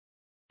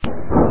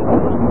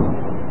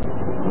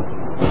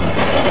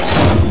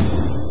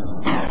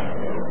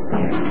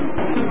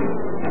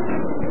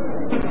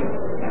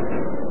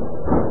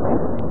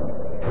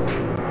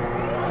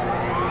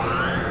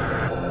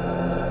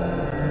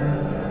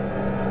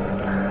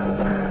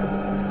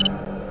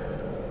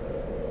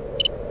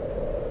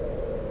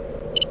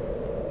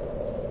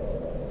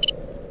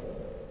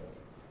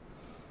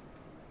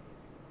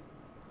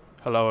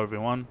Hello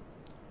everyone,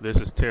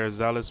 this is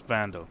Zealous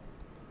Vandal,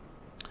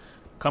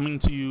 coming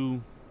to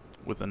you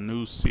with a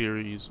new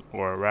series,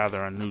 or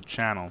rather a new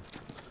channel,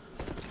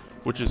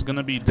 which is going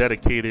to be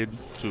dedicated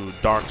to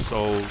Dark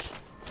Souls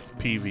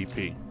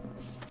PvP.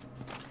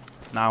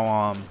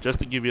 Now, just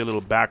to give you a little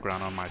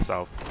background on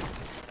myself,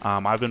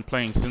 I've been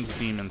playing since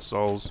Demon's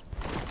Souls,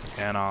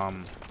 and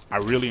I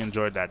really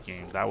enjoyed that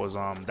game.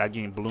 That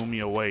game blew me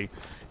away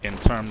in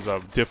terms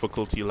of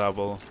difficulty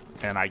level,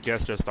 and I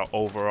guess just the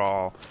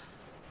overall,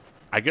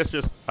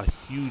 just a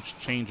huge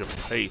change of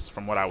pace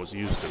from what I was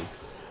used to.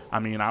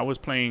 I was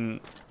playing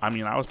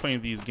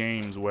these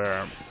games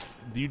where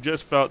you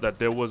just felt that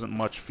there wasn't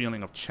much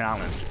feeling of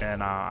challenge,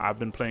 and I've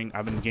been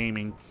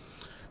gaming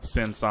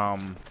since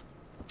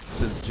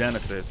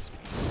Genesis,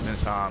 in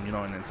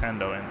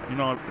Nintendo,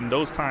 and in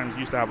those times you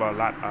used to have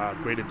a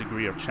greater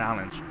degree of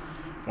challenge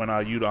when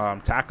you'd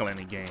tackle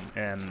any game,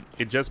 and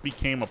it just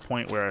became a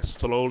point where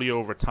slowly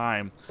over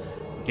time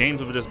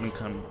games have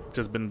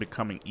just been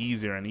becoming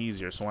easier and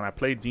easier. So when I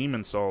played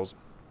Demon's Souls,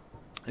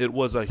 it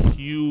was a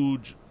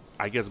huge,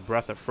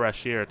 breath of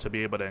fresh air to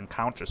be able to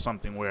encounter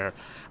something where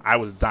I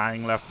was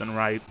dying left and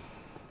right.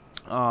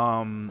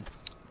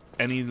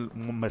 Any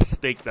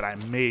mistake that I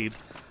made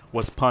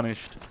was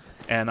punished,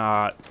 and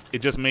it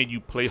just made you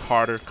play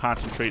harder,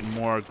 concentrate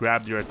more,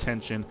 grab your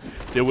attention.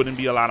 There wouldn't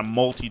be a lot of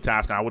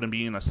multitasking. I wouldn't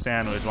be in a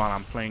sandwich while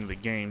I'm playing the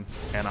game,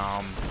 and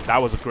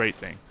that was a great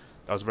thing.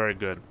 That was very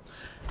good.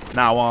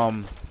 Now,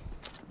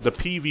 the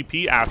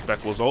PvP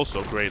aspect was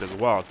also great as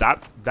well.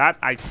 That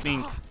I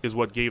think is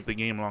what gave the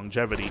game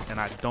longevity, and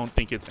I don't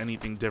think it's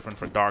anything different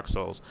for Dark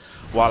Souls.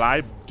 While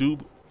I do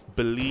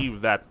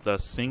believe that the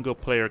single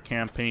player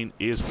campaign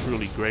is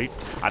truly great,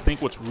 I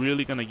think what's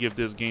really going to give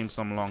this game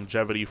some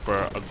longevity for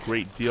a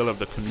great deal of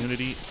the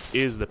community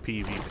is the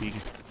PvP,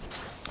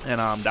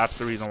 and that's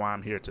the reason why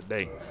I'm here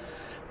today.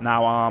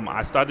 Now,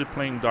 I started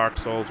playing Dark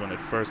Souls when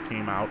it first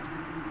came out,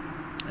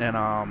 and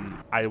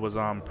I was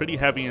pretty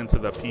heavy into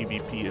the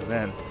PvP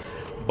then,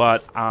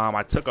 but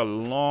I took a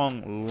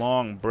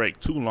long break,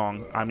 too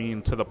long,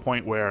 to the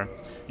point where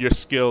your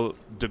skill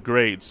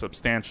degrades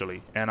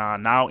substantially. And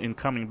now in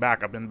coming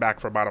back, I've been back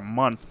for about a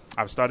month.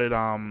 I've started,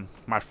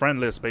 my friend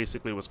list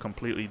basically was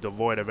completely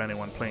devoid of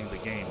anyone playing the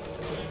game.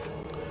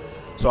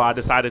 So I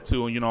decided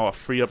to,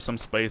 free up some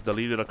space,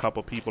 deleted a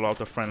couple people off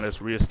the friend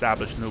list,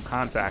 reestablished new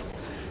contacts.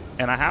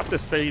 And I have to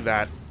say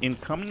that in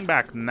coming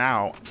back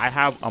now, I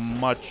have a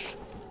much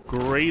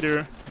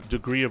greater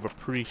degree of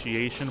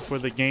appreciation for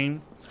the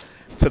game,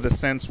 to the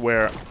sense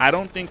where I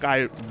don't think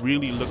I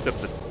really looked at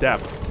the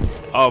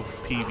depth of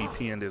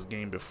PvP in this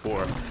game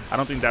before. I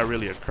don't think that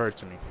really occurred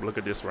to me. Look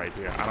at this right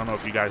here. I don't know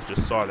if you guys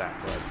just saw that,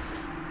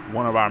 but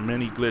one of our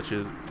many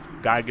glitches,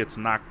 guy gets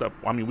knocked up.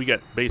 We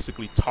get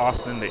basically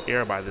tossed in the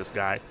air by this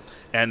guy,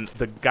 and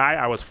the guy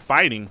I was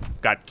fighting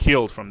got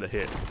killed from the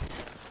hit.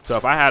 So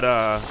if I had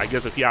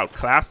if he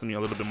outclassed me a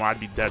little bit more, I'd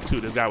be dead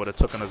too. This guy would have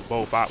taken us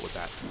both out with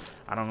that.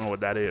 I don't know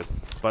what that is,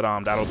 but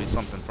that'll be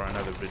something for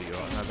another video,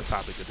 another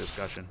topic of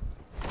discussion.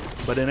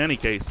 But in any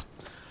case,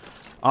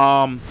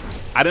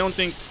 I don't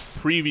think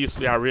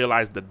previously I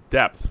realized the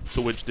depth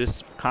to which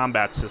this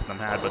combat system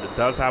had, but it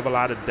does have a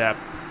lot of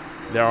depth.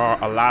 There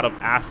are a lot of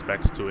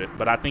aspects to it,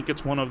 but I think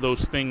it's one of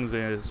those things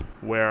is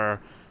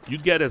where you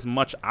get as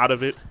much out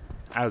of it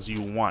as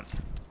you want,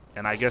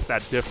 and I guess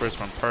that differs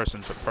from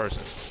person to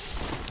person.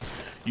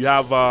 You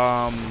have,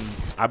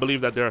 I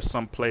believe that there are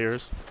some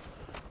players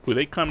who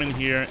they come in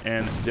here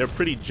and they're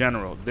pretty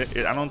general.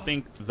 I don't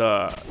think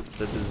the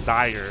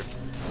desire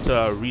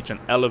to reach an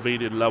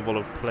elevated level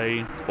of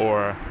play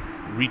or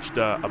reach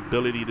the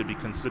ability to be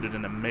considered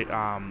in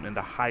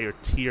the higher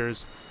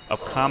tiers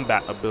of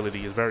combat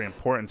ability is very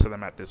important to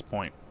them at this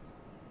point.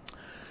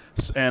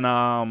 And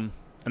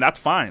that's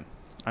fine.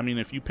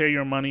 If you pay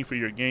your money for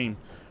your game,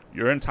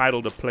 you're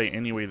entitled to play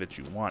any way that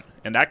you want,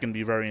 and that can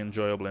be very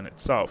enjoyable in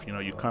itself.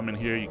 You come in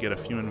here, you get a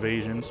few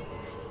invasions.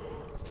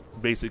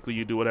 Basically,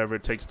 you do whatever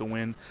it takes to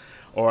win,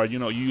 or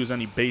you use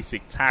any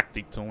basic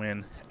tactic to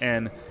win.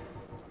 And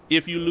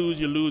if you lose,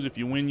 you lose. If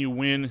you win, you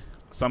win.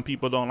 Some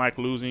people don't like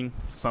losing.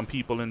 Some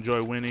people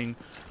enjoy winning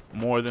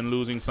more than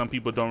losing. Some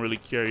people don't really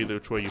care either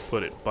which way you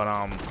put it.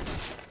 But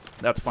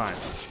that's fine.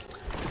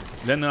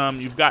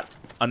 Then you've got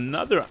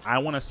another, I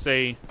want to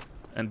say,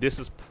 and this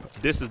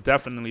is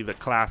definitely the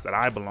class that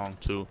I belong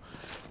to,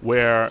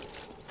 where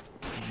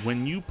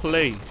when you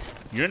play,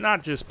 you're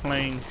not just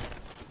playing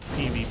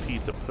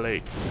PvP to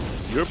play.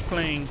 You're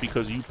playing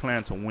because you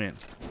plan to win.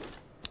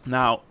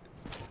 Now,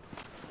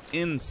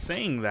 in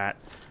saying that,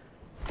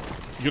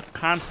 you're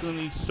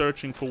constantly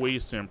searching for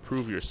ways to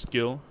improve your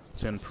skill,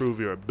 to improve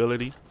your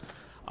ability,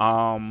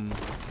 and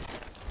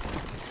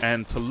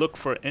to look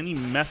for any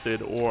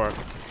method or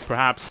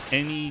perhaps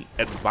any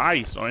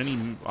advice or any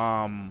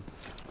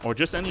or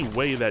just any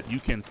way that you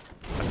can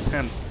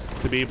attempt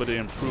to be able to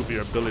improve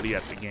your ability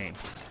at the game.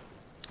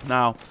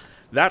 Now,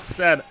 that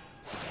said,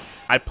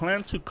 I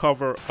plan to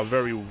cover a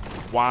very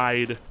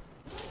wide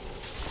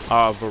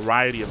a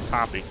variety of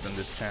topics in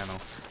this channel.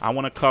 I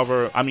want to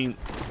cover, I mean,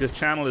 this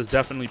channel is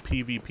definitely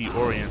PvP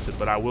oriented,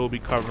 but I will be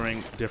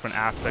covering different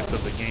aspects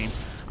of the game.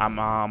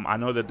 I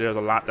know that there's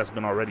a lot that's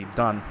been already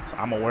done. So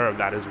I'm aware of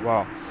that as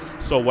well.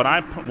 So what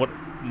I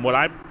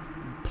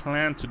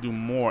plan to do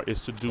more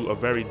is to do a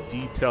very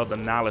detailed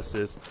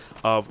analysis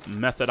of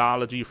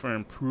methodology for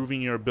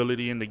improving your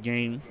ability in the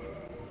game.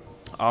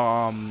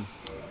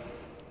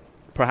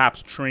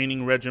 Perhaps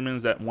training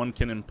regimens that one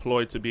can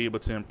employ to be able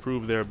to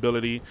improve their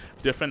ability,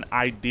 different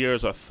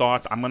ideas or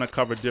thoughts. I'm going to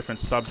cover different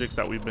subjects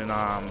that we've been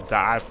that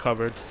I've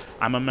covered.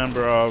 I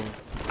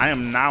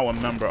am now a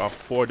member of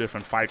 4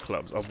 different fight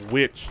clubs, of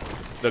which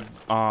the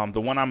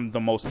one I'm the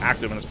most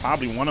active in, is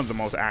probably one of the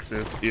most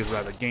active, is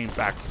the Game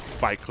Facts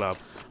Fight Club.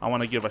 I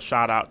want to give a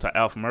shout out to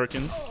Elf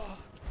Merkin.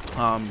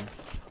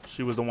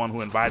 She was the one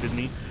who invited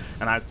me,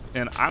 and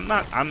I'm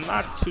not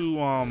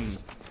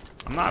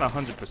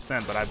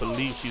 100%, but I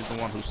believe she's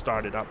the one who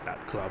started up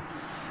that club,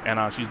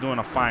 and she's doing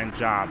a fine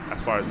job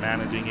as far as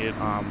managing it.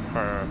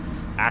 Her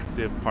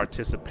active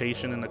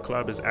participation in the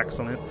club is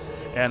excellent,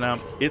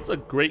 and it's a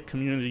great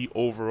community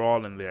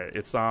overall in there.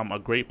 It's a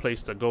great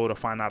place to go to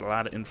find out a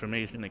lot of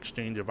information,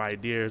 exchange of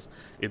ideas.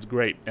 It's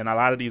great, and a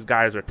lot of these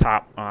guys are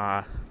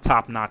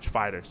top-notch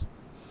fighters.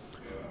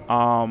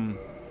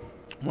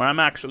 Where I'm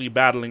actually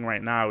battling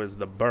right now is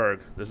the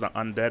Berg. This is the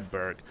Undead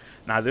Berg.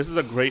 Now, this is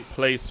a great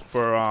place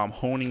for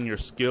honing your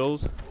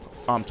skills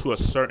to a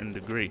certain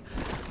degree.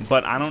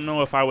 But I don't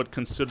know if I would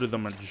consider the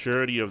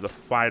majority of the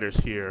fighters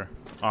here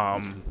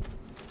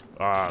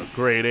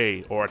grade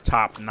A or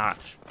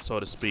top-notch, so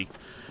to speak.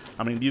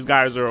 I mean, these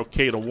guys are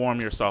okay to warm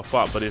yourself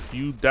up, but if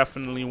you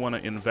definitely want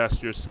to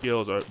invest your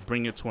skills or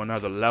bring it to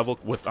another level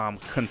with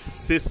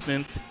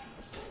consistently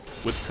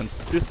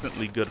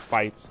good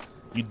fights,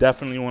 you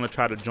definitely want to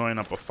try to join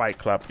up a fight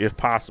club if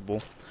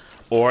possible.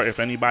 Or if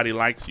anybody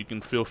likes, you can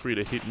feel free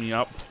to hit me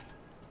up,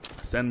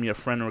 send me a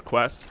friend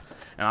request,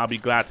 and I'll be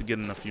glad to get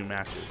in a few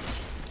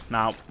matches.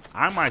 Now,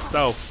 I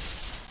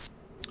myself,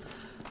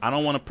 I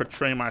don't want to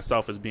portray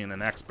myself as being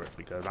an expert,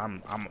 because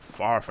I'm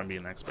far from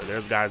being an expert.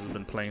 There's guys who've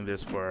been playing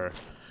this for,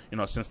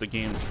 since the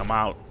game's come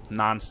out,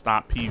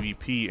 non-stop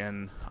PvP,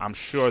 and I'm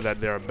sure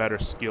that there are better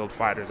skilled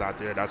fighters out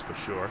there, that's for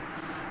sure.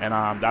 And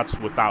that's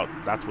without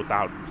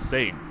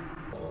saying.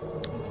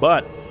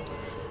 But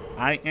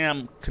I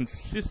am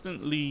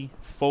consistently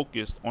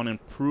focused on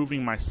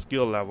improving my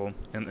skill level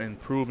and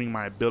improving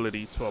my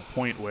ability to a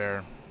point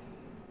where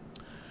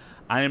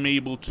I am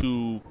able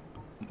to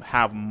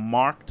have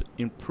marked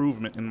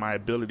improvement in my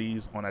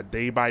abilities on a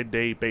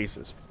day-by-day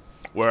basis,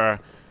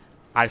 where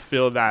I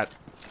feel that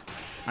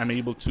I'm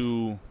able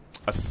to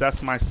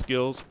assess my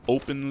skills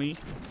openly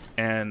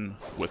and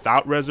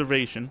without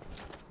reservation,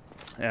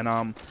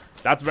 and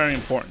that's very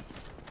important.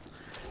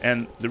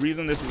 And the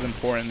reason this is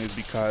important is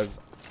because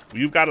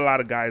you've got a lot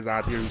of guys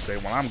out here who say,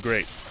 well, I'm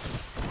great,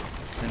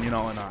 and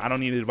I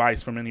don't need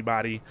advice from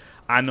anybody.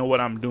 I know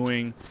what I'm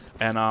doing,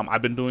 and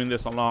I've been doing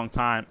this a long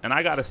time. And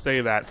I gotta say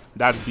that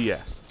that's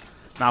BS.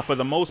 Now, for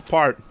the most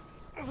part,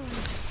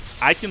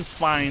 I can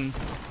find,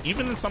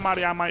 even in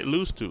somebody I might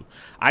lose to,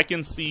 I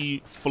can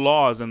see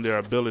flaws in their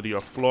ability or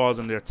flaws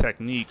in their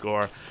technique,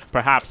 or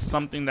perhaps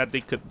something that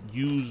they could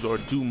use or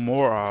do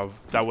more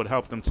of that would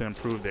help them to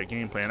improve their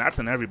gameplay. And that's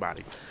in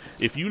everybody.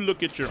 If you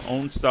look at your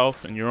own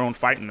self and your own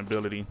fighting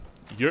ability,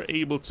 you're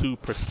able to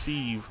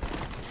perceive,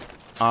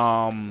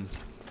 I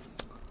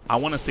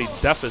want to say,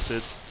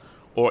 deficits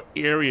or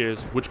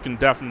areas which can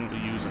definitely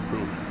use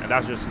improvement. And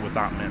that's just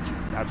without mention.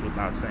 That's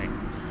without saying.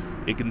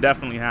 It can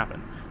definitely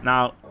happen.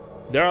 Now,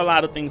 there are a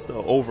lot of things to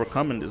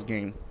overcome in this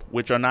game,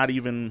 which are not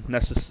even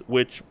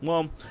necessary,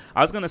 well,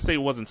 I was going to say it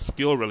wasn't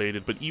skill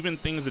related, but even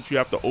things that you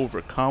have to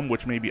overcome,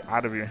 which may be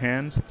out of your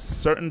hands,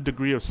 certain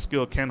degree of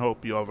skill can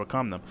help you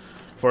overcome them.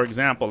 For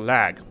example,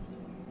 lag.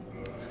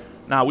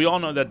 Now, we all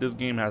know that this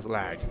game has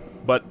lag,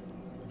 but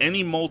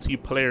any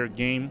multiplayer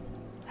game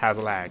has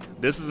lag.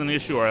 This is an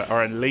issue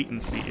or a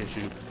latency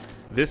issue.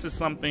 This is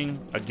something,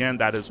 again,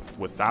 that is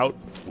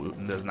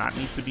does not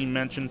need to be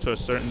mentioned to a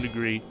certain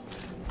degree.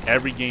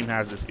 Every game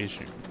has this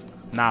issue.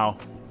 Now,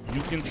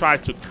 you can try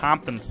to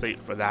compensate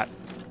for that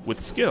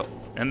with skill,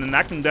 and then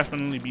that can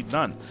definitely be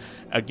done.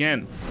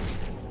 Again,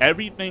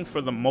 everything for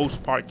the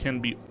most part can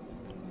be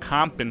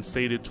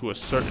compensated to a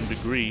certain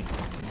degree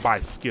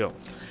by skill.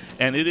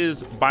 And it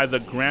is by the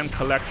grand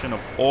collection of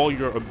all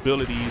your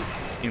abilities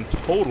in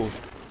total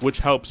which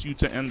helps you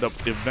to end up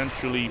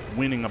eventually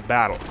winning a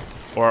battle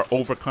or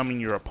overcoming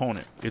your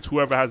opponent. It's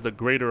whoever has the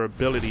greater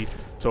ability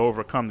to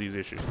overcome these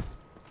issues.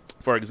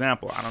 For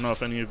example, I don't know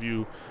if any of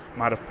you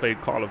might have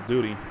played Call of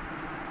Duty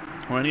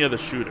or any other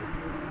shooter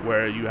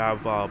where you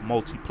have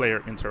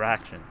multiplayer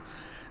interaction.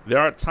 There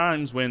are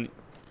times when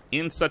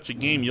in such a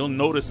game you'll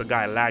notice a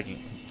guy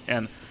lagging,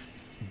 and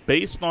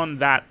based on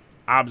that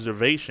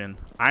observation,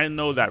 I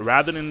know that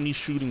rather than me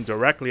shooting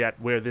directly at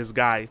where this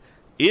guy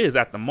is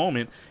at the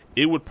moment,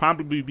 it would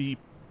probably be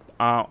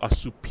a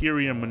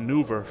superior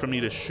maneuver for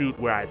me to shoot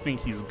where I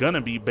think he's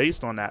gonna be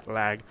based on that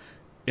lag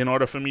in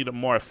order for me to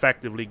more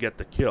effectively get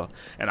the kill.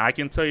 And I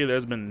can tell you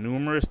there's been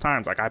numerous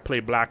times, like I play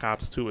Black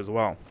Ops 2 as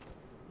well.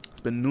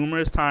 It's been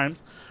numerous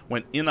times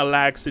when in a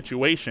lag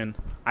situation,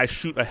 I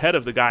shoot ahead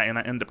of the guy and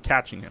I end up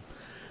catching him.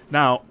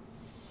 Now,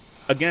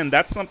 again,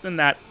 that's something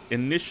that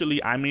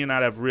initially I may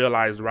not have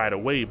realized right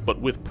away, but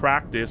with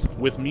practice,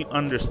 with me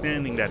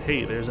understanding that,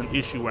 hey, there's an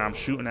issue where I'm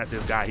shooting at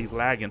this guy, he's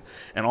lagging,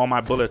 and all my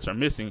bullets are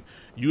missing,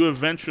 you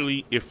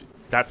eventually, if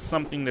that's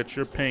something that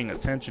you're paying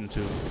attention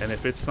to, and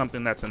if it's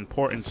something that's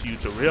important to you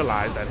to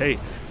realize that, hey,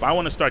 if I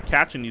want to start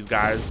catching these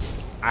guys,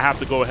 I have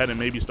to go ahead and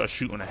maybe start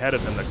shooting ahead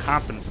of them to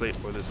compensate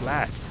for this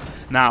lag.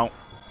 Now,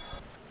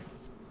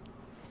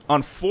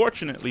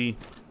 unfortunately,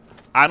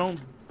 I don't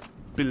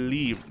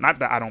believe, not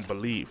that I don't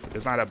believe,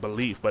 it's not a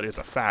belief, but it's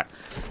a fact.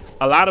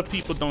 A lot of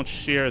people don't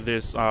share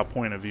this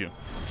point of view.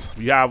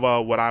 You have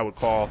what I would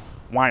call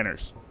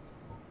whiners.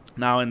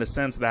 Now, in the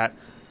sense that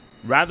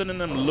rather than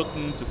them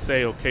looking to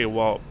say, okay,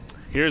 well,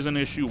 here's an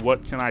issue,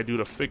 what can I do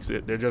to fix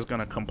it? They're just going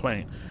to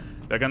complain.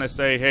 They're going to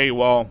say, hey,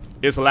 well,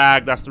 it's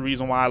lag. That's the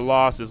reason why I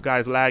lost. This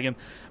guy's lagging.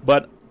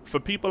 But for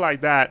people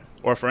like that,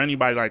 or for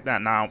anybody like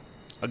that, now,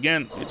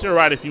 again, it's your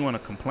right if you want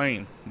to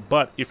complain.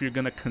 But if you're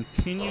going to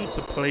continue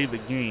to play the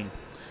game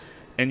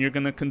and you're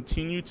going to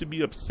continue to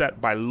be upset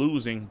by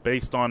losing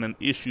based on an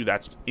issue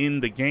that's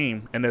in the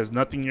game and there's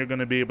nothing you're going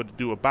to be able to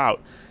do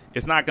about,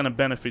 it's not going to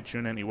benefit you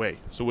in any way.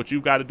 So what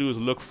you've got to do is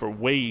look for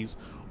ways,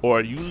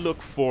 or you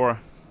look for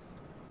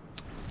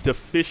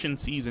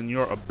deficiencies in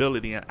your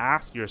ability and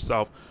ask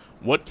yourself,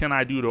 what can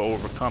I do to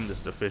overcome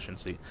this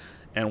deficiency?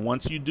 And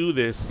once you do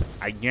this,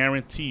 I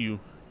guarantee you,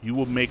 you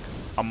will make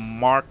a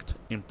marked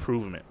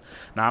improvement.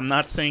 Now, I'm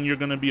not saying you're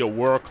going to be a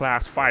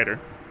world-class fighter.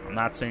 I'm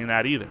not saying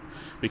that either,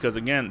 because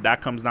again, that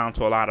comes down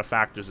to a lot of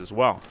factors as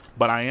well.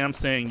 But I am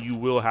saying you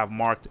will have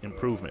marked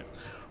improvement.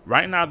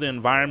 Right now, the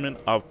environment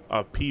of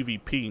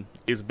PvP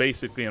is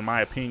basically, in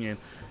my opinion,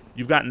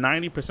 you've got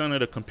 90%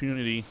 of the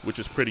community, which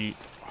is pretty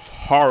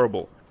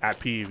horrible at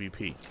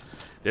PvP.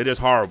 They're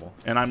just horrible.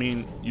 And I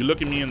mean, you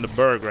look at me in the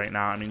Berg right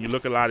now. I mean, you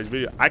look at a lot of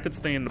these videos. I could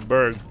stay in the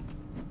Berg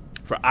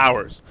for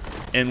hours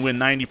and win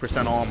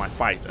 90% of all my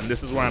fights. And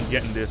this is where I'm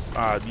getting this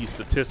these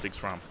statistics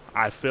from.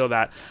 I feel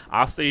that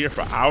I'll stay here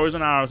for hours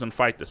and hours and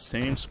fight the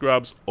same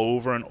scrubs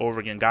over and over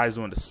again. Guys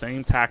doing the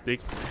same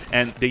tactics,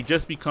 and they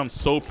just become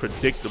so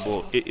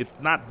predictable. It's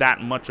not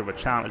that much of a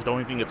challenge. The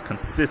only thing, it's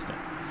consistent.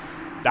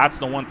 That's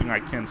the one thing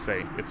I can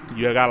say.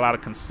 You got a lot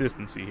of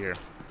consistency here.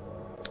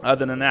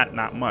 Other than that,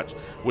 not much,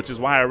 which is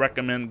why I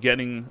recommend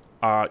getting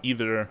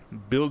either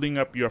building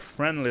up your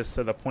friend list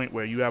to the point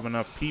where you have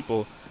enough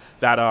people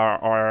that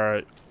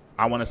are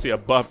I want to say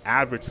above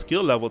average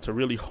skill level to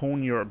really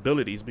hone your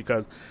abilities,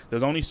 because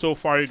there's only so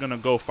far you're going to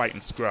go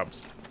fighting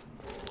scrubs.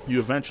 You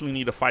eventually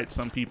need to fight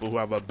some people who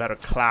have a better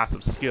class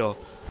of skill,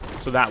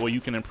 so that way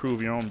you can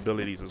improve your own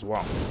abilities as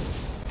well.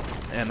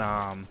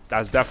 And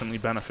that's definitely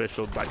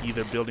beneficial by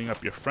either building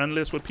up your friend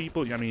list with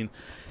people. I mean,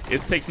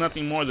 it takes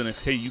nothing more than if,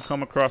 hey, you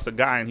come across a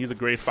guy and he's a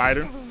great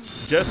fighter,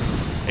 just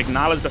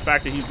acknowledge the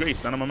fact that he's great.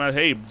 Send him a message,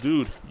 hey,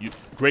 dude,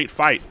 great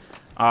fight.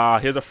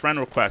 Here's a friend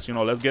request. You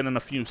know, let's get in a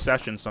few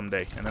sessions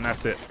someday. And then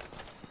that's it.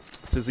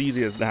 It's as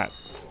easy as that.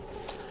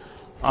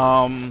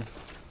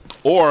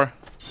 Or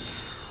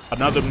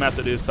another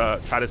method is to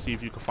try to see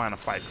if you can find a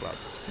fight club.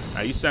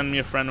 Now, you send me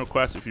a friend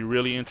request if you're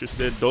really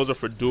interested. Those are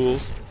for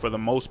duels for the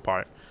most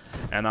part.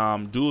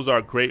 And duels are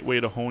a great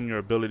way to hone your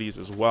abilities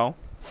as well.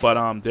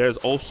 But there's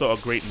also a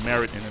great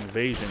merit in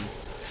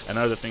invasions and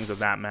other things of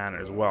that manner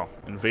as well.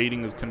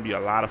 Invading can be a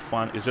lot of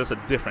fun. It's just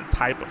a different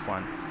type of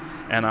fun.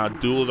 And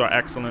duels are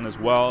excellent as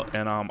well.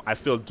 And I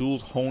feel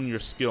duels hone your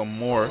skill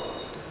more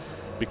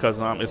because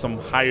it's a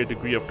higher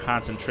degree of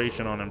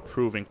concentration on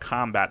improving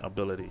combat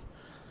ability.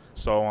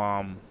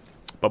 So,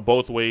 but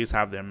both ways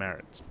have their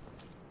merits.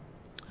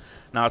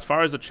 Now, as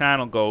far as the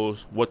channel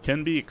goes, what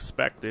can be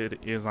expected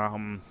is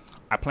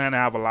I plan to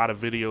have a lot of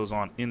videos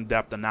on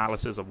in-depth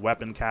analysis of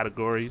weapon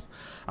categories.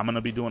 I'm going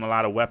to be doing a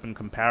lot of weapon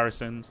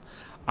comparisons.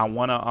 I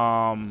want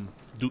to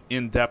do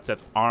in-depth at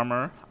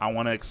armor. I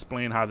want to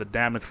explain how the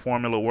damage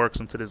formula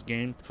works into this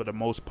game for the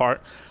most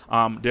part.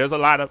 There's a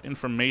lot of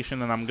information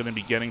that I'm going to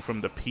be getting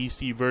from the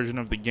PC version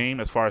of the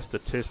game as far as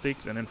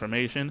statistics and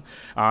information.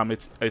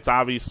 It's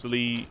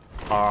obviously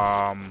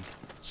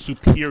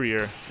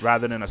superior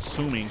rather than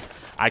assuming.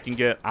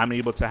 I'm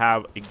able to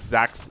have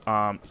exact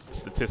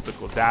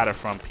statistical data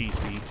from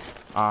PC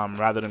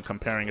rather than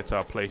comparing it to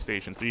a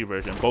PlayStation 3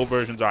 version. Both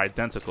versions are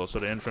identical, so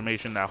the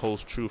information that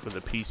holds true for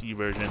the PC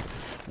version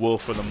will,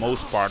 for the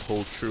most part,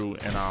 hold true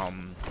in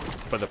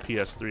for the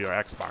PS3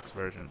 or Xbox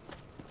version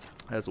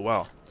as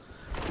well.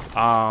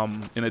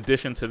 In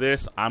addition to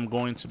this,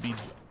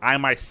 I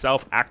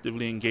myself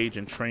actively engage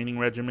in training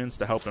regimens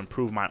to help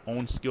improve my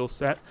own skill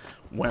set.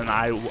 When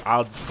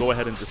I'll go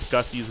ahead and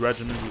discuss these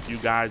regimens with you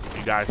guys. If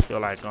you guys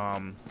feel like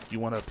you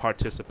want to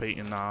participate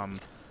in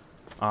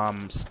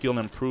skill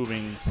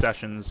improving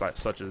sessions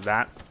such as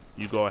that,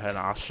 you go ahead and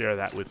I'll share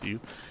that with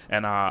you,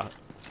 and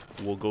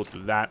we'll go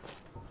through that.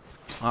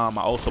 I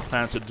also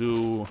plan to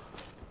do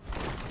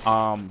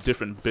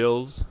different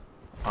builds.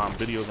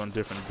 Videos on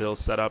different build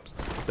setups.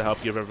 to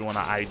help give everyone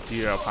an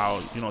idea of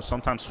how, you know,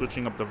 sometimes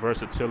switching up the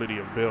versatility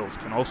of builds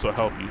can also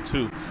help you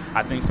too.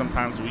 I think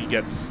sometimes we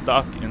get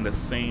stuck in the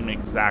same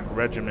exact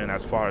regimen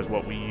as far as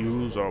what we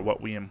use or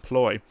what we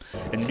employ,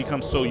 and you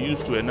become so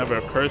used to it, it never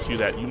occurs to you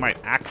that you might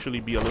actually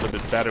be a little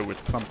bit better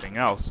with something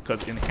else,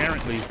 because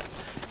inherently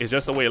it's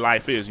just the way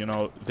life is. You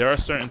know, there are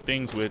certain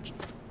things which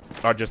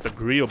are just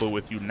agreeable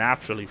with you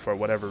naturally for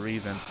whatever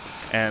reason,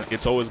 and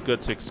it's always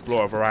good to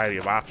explore a variety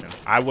of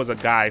options. I was a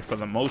guy, for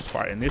the most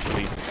part,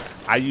 initially,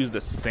 I used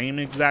the same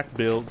exact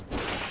build,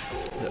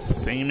 the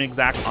same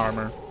exact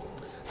armor,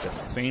 the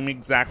same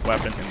exact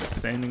weapon, and the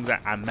same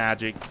exact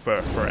magic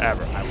for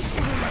forever.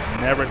 I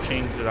never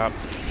changed it up,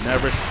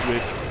 never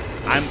switched.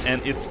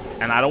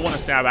 And I don't want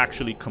to say I've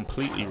actually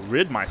completely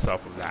rid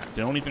myself of that.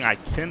 The only thing I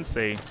can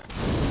say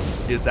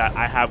is that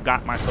I have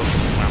got myself to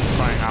where I'm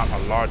trying out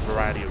a large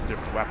variety of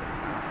different weapons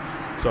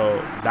now.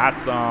 So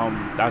that's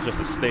just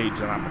a stage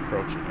that I'm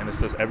approaching, and it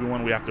says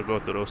everyone, we have to go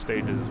through those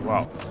stages as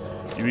well.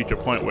 You reach a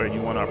point where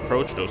you want to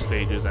approach those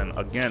stages and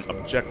again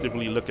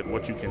objectively look at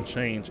what you can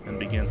change and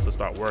begin to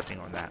start working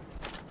on that.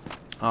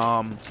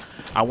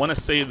 I want to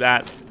say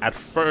that at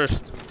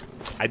first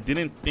I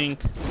didn't think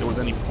there was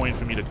any point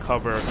for me to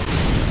cover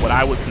what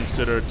I would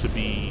consider to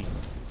be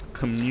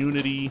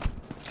community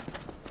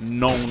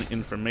known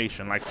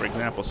information, like for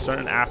example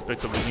certain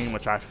aspects of the game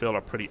which I feel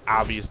are pretty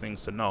obvious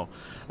things to know,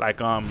 like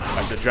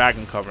the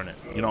Dragon Covenant.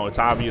 You know, it's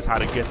obvious how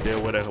to get there,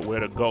 where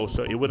to go,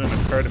 so it wouldn't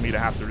occur to me to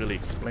have to really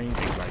explain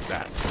things like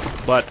that.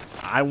 But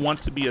I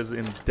want to be as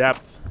in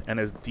depth and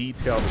as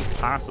detailed as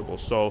possible.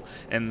 So,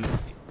 and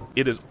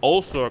it has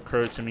also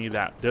occurred to me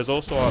that there's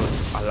also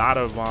a lot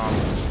of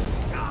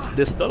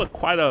there's still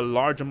quite a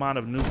large amount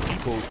of new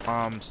people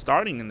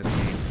starting in this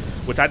game,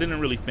 which I didn't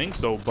really think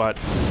so, but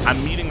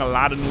I'm meeting a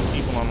lot of new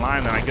people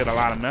online, and I get a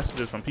lot of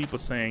messages from people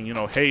saying, you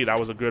know, hey, that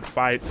was a good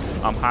fight,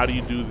 how do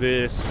you do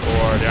this?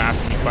 Or they're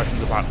asking me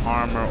questions about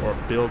armor or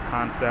build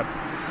concepts,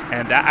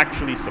 and that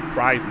actually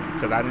surprised me,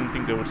 because I didn't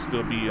think there would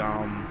still be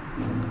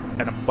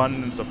an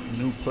abundance of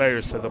new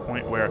players to the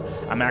point where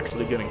I'm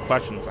actually getting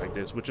questions like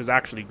this, which is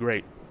actually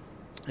great.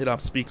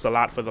 It speaks a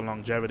lot for the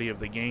longevity of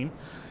the game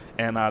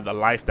and the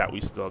life that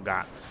we still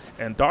got.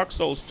 And Dark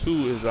Souls 2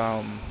 is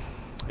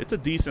it's a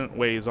decent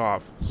ways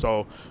off,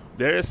 so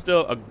there is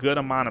still a good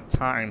amount of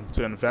time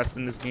to invest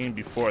in this game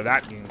before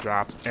that game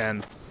drops.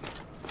 And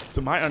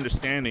to my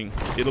understanding,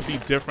 it'll be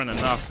different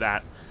enough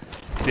that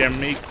there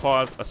may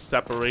cause a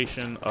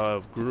separation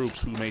of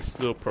groups who may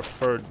still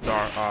prefer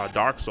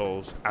Dark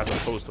Souls as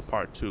opposed to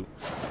Part 2.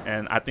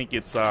 And I think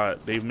it's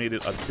they've made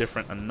it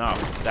different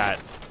enough that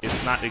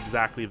it's not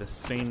exactly the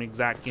same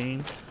exact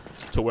game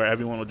to where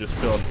everyone will just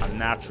feel a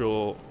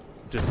natural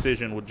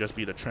decision would just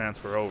be to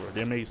transfer over.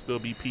 There may still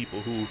be people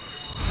who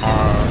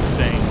are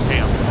saying, hey,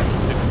 I'm going to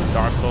stick with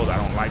Dark Souls, I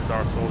don't like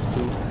Dark Souls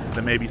 2.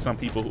 There may be some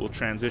people who will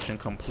transition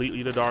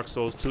completely to Dark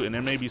Souls 2, and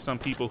there may be some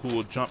people who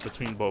will jump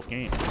between both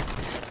games.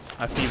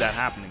 I see that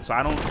happening. So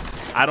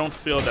I don't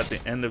feel that the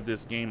end of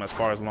this game as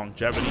far as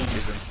longevity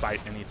is in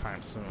sight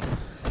anytime soon.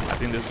 I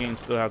think this game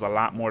still has a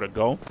lot more to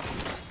go,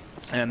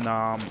 and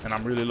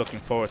I'm really looking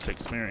forward to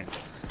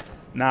experience.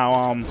 Now,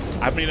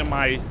 I've made it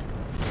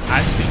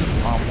I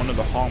think one of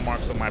the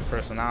hallmarks of my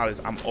personality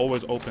is I'm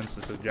always open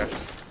to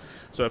suggestions.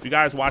 So if you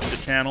guys watch the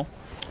channel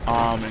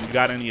and you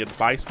got any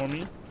advice for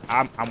me,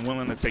 I'm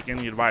willing to take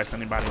any advice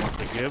anybody wants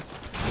to give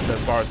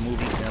as far as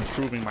moving and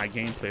improving my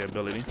gameplay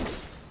ability.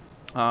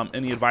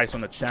 Any advice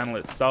on the channel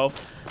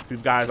itself, if you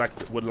guys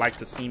would like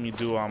to see me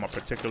do a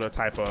particular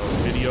type of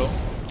video,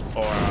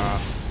 or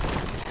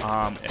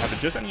have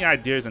just any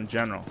ideas in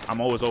general, I'm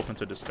always open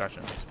to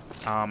discussions.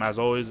 As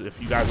always, if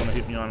you guys want to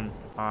hit me on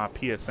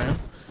PSN,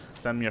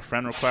 send me a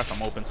friend request,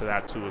 I'm open to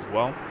that too as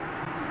well.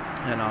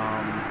 And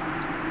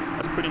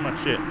that's pretty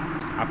much it.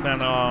 I plan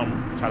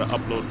to try to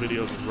upload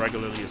videos as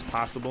regularly as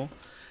possible,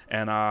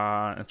 and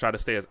try to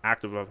stay as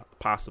active as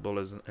possible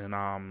as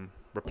in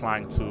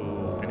replying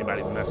to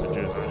anybody's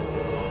messages or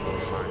anything along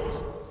those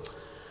lines.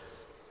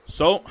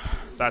 So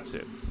that's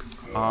it.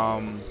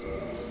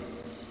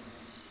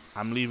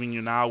 I'm leaving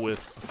you now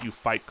with a few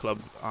Fight Club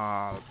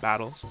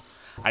battles.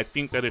 I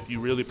think that if you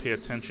really pay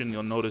attention,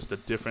 you'll notice the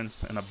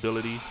difference in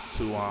ability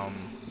to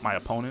my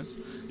opponents.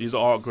 These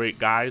are all great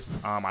guys.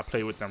 I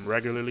play with them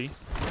regularly,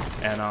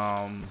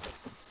 and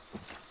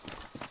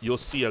you'll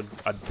see a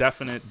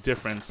definite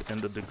difference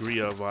in the degree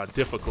of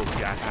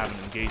difficulty I have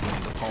in engaging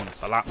these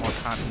opponents. A lot more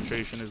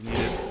concentration is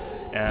needed,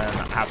 and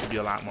I have to be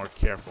a lot more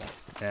careful.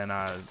 And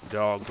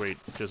they're all great,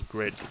 just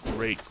great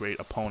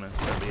opponents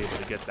that be able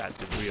to get that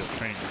degree of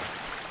training.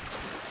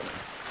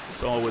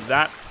 So with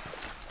that,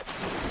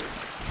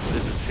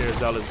 this is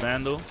Zealous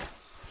Vandal,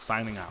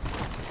 signing out.